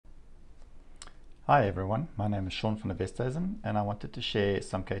Hi everyone, my name is Sean from Westhuizen and I wanted to share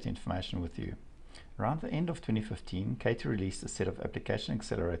some K2 information with you. Around the end of 2015, K2 released a set of application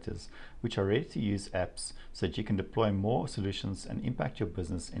accelerators which are ready to use apps so that you can deploy more solutions and impact your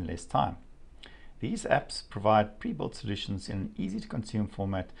business in less time. These apps provide pre-built solutions in an easy to consume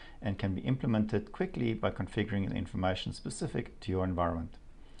format and can be implemented quickly by configuring the information specific to your environment.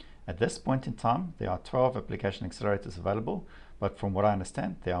 At this point in time, there are 12 application accelerators available, but from what I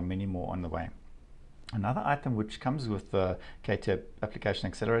understand, there are many more on the way. Another item which comes with the K2 application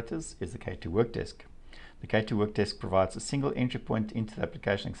accelerators is the K2 Workdesk. The K2 Workdesk provides a single entry point into the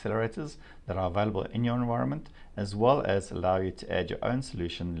application accelerators that are available in your environment, as well as allow you to add your own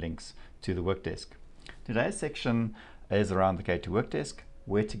solution links to the Workdesk. Today's section is around the K2 Workdesk,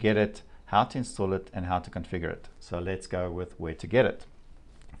 where to get it, how to install it, and how to configure it. So let's go with where to get it.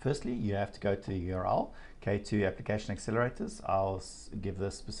 Firstly, you have to go to the URL, K2 Application Accelerators. I'll give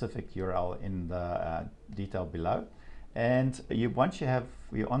the specific URL in the detail below. And once you're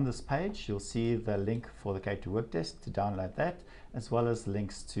on this page, you'll see the link for the K2 Workdesk to download that, as well as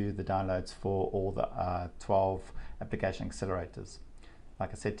links to the downloads for all the 12 application accelerators. Like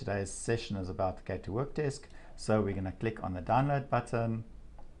I said, today's session is about the K2 Workdesk. So we're going to click on the download button,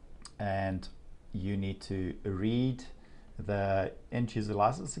 and you need to read the end user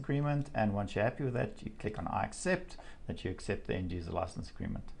license agreement, and once you're happy with that, you click on I accept, that you accept the end user license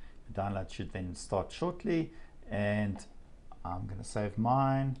agreement. The download should then start shortly, and I'm going to save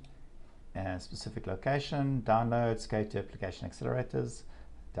mine and specific location, downloads, K2 application accelerators,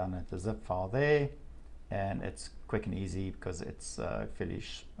 download the zip file there, and it's quick and easy because it's a fairly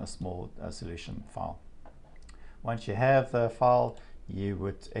small solution file. Once you have the file, you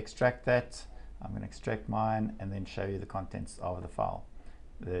would extract that. I'm going to extract mine and then show you the contents of the file.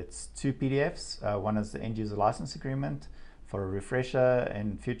 It's two PDFs. One is the end user license agreement for a refresher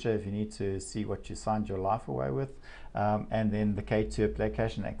in future if you need to see what you signed your life away with, and then the K2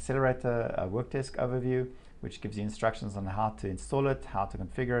 application accelerator Workdesk overview, which gives you instructions on how to install it, how to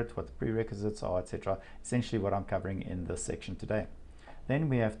configure it, what the prerequisites are, etc. Essentially what I'm covering in this section today. Then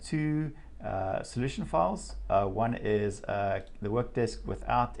we have two solution files. One is the Workdesk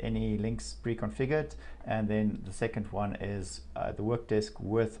without any links pre-configured, and then the second one is the Workdesk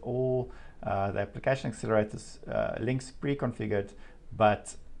with all the application accelerators links pre-configured,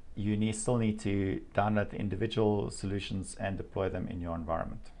 but you still need to download the individual solutions and deploy them in your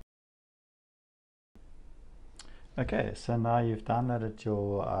environment. Okay, so now you've downloaded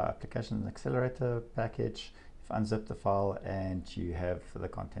your application accelerator package, you've unzipped the file, and you have the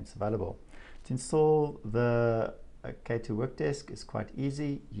contents available. To install the K2 Workdesk is quite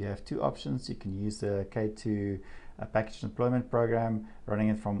easy. You have two options. You can use the K2 package deployment program, running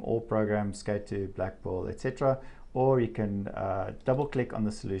it from all programs, K2, Blackpool, etc. Or you can double click on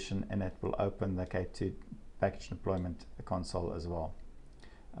the solution and it will open the K2 package deployment console as well.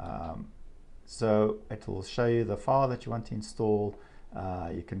 So it will show you the file that you want to install.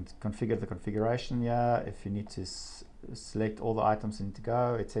 You can configure the configuration here if you need to select all the items that need to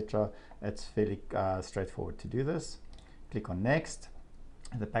go, etc. It's fairly straightforward to do this. Click on next.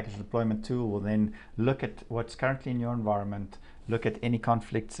 The package deployment tool will then look at what's currently in your environment, look at any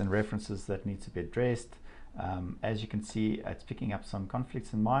conflicts and references that need to be addressed. As you can see, it's picking up some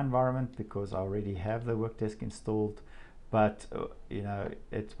conflicts in my environment because I already have the Workdesk installed. But you know,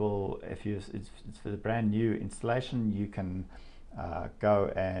 it will, if it's for the brand new installation, you can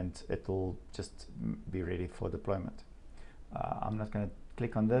go and it will just be ready for deployment. I'm not going to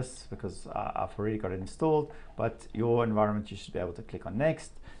click on this because I've already got it installed, but your environment, you should be able to click on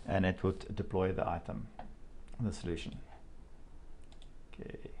next and it would deploy the item, the solution.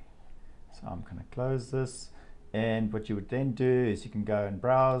 Okay, so I'm going to close this, and what you would then do is you can go and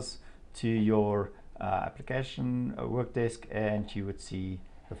browse to your application Workdesk, and you would see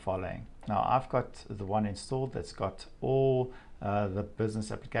the following. Now I've got the one installed that's got all the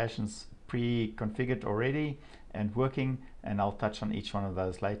business applications pre-configured already and working, and I'll touch on each one of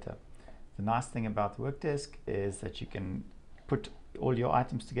those later. The nice thing about Workdesk is that you can put all your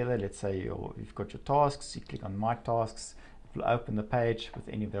items together. Let's say you've got your tasks, you click on My Tasks, it will open the page with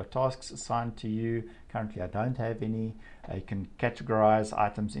any of the tasks assigned to you. Currently I don't have any. You can categorize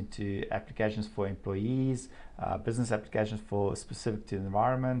items into applications for employees, business applications for specific to the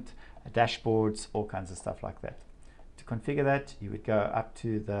environment, dashboards, all kinds of stuff like that. To configure that, you would go up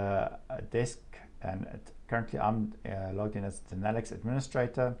to the desk, and currently I'm logged in as the Alex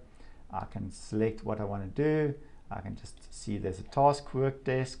administrator. I can select what I want to do. I can just see there's a task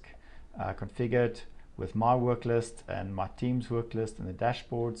Workdesk configured with my work list and my team's work list and the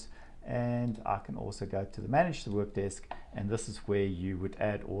dashboards. and I can also go to the Manage the Workdesk, and this is where you would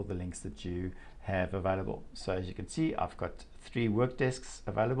add all the links that you have available. So as you can see, I've got 3 workdesks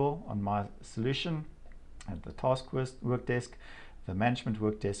available on my solution, and the task workdesk, the management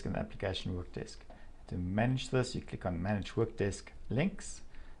workdesk, and the application workdesk. To manage this, you click on Manage Workdesk Links.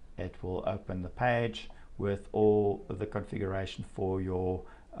 It will open the page with all of the configuration for your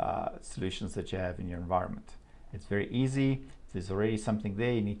solutions that you have in your environment. It's very easy. If there's already something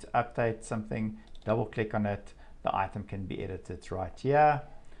there, you need to update something, double click on it. The item can be edited right here,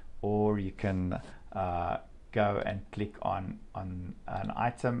 or you can go and click on an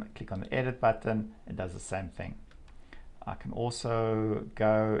item, click on the edit button, it does the same thing. I can also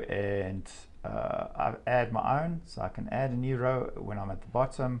go and add my own, so I can add a new row when I'm at the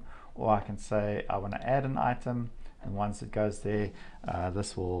bottom, or I can say I want to add an item, and once it goes there,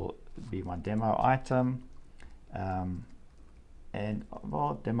 this will be my demo item. And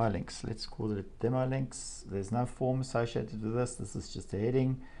well, demo links, let's call it demo links. There's no form associated with this. This is just a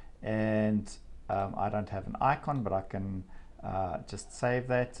heading, and I don't have an icon, but I can just save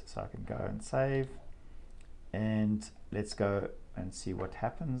that. So I can go and save, and let's go and see what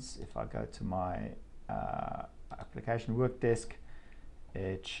happens if I go to my application workdesk.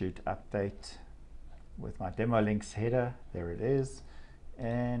 It should update with my demo links header. There it is,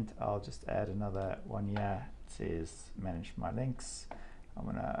 and I'll just add another one here. It says manage my links. I'm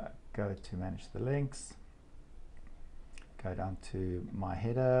gonna go to manage the links, go down to my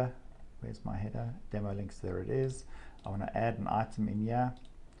header. Where's my header? Demo links, there it is. I want to add an item in here,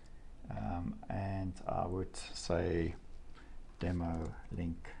 and I would say demo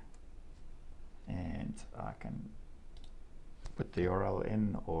link, and I can put the URL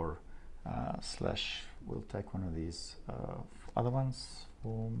in, or slash, we'll take one of these other ones,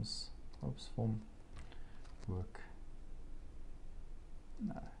 forms, oops, form, work,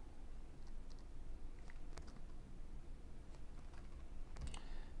 no.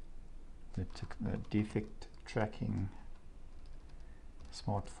 The defect tracking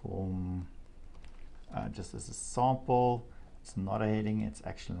smart form, just as a sample. It's not a heading, it's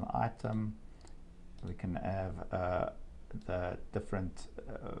actually an item. We can have the different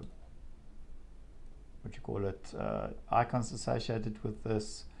what you call it, icons associated with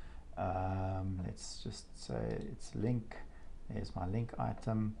this. Let's just say it's link. There's my link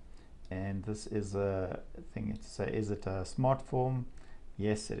item, and this is a thing to say, is it a smart form?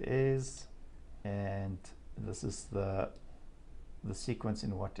 Yes, it is, and this is the sequence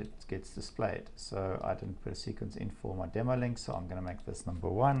in what it gets displayed. So I didn't put a sequence in for my demo link, so I'm going to make this number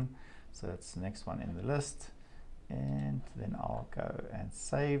 1. So that's the next one in the list, and then I'll go and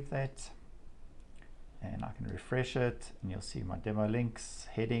save that, and I can refresh it, and you'll see my demo links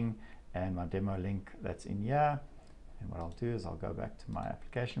heading and my demo link that's in here. And what I'll do is I'll go back to my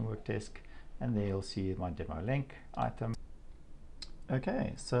application workdesk, and there you'll see my demo link item.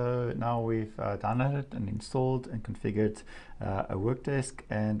 Okay, so now we've downloaded and installed and configured a Workdesk,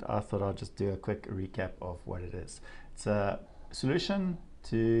 and I thought I'd just do a quick recap of what it is. It's a solution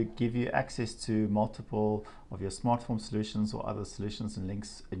to give you access to multiple of your SmartForm solutions or other solutions and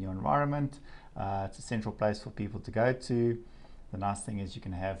links in your environment. It's a central place for people to go to. The nice thing is you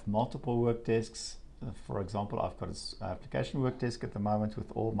can have multiple Workdesks. For example, I've got an application Workdesk at the moment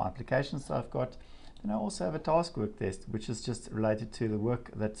with all my applications that I've got. And I also have a task workdesk, which is just related to the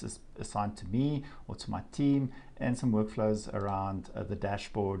work that's assigned to me or to my team, and some workflows around the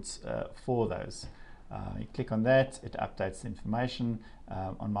dashboards for those. You click on that, it updates the information.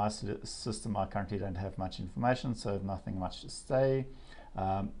 On my system, I currently don't have much information, so nothing much to say.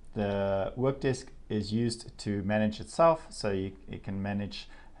 The Workdesk is used to manage itself, so you can manage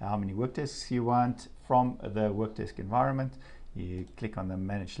how many Workdesks you want from the Workdesk environment. You click on the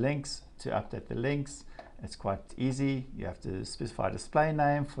manage links to update the links. It's quite easy. You have to specify a display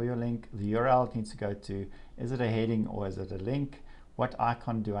name for your link. The URL it needs to go to. Is it a heading or is it a link? What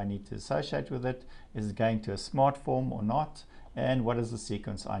icon do I need to associate with it? Is it going to a smart form or not? And what is the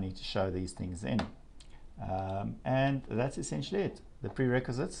sequence I need to show these things in? And that's essentially it. The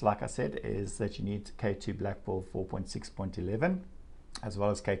prerequisites, like I said, is that you need K2 Blackboard 4.6.11. as well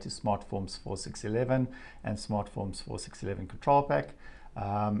as K2 SmartForms 4.6.11 and SmartForms 4.6.11 Control Pack.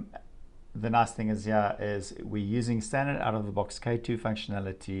 The nice thing is here is we're using standard out-of-the-box K2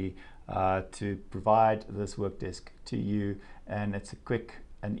 functionality to provide this Workdesk to you, and it's a quick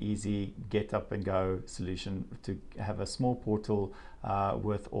and easy get up and go solution to have a small portal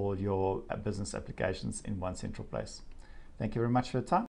with all your business applications in one central place. Thank you very much for your time.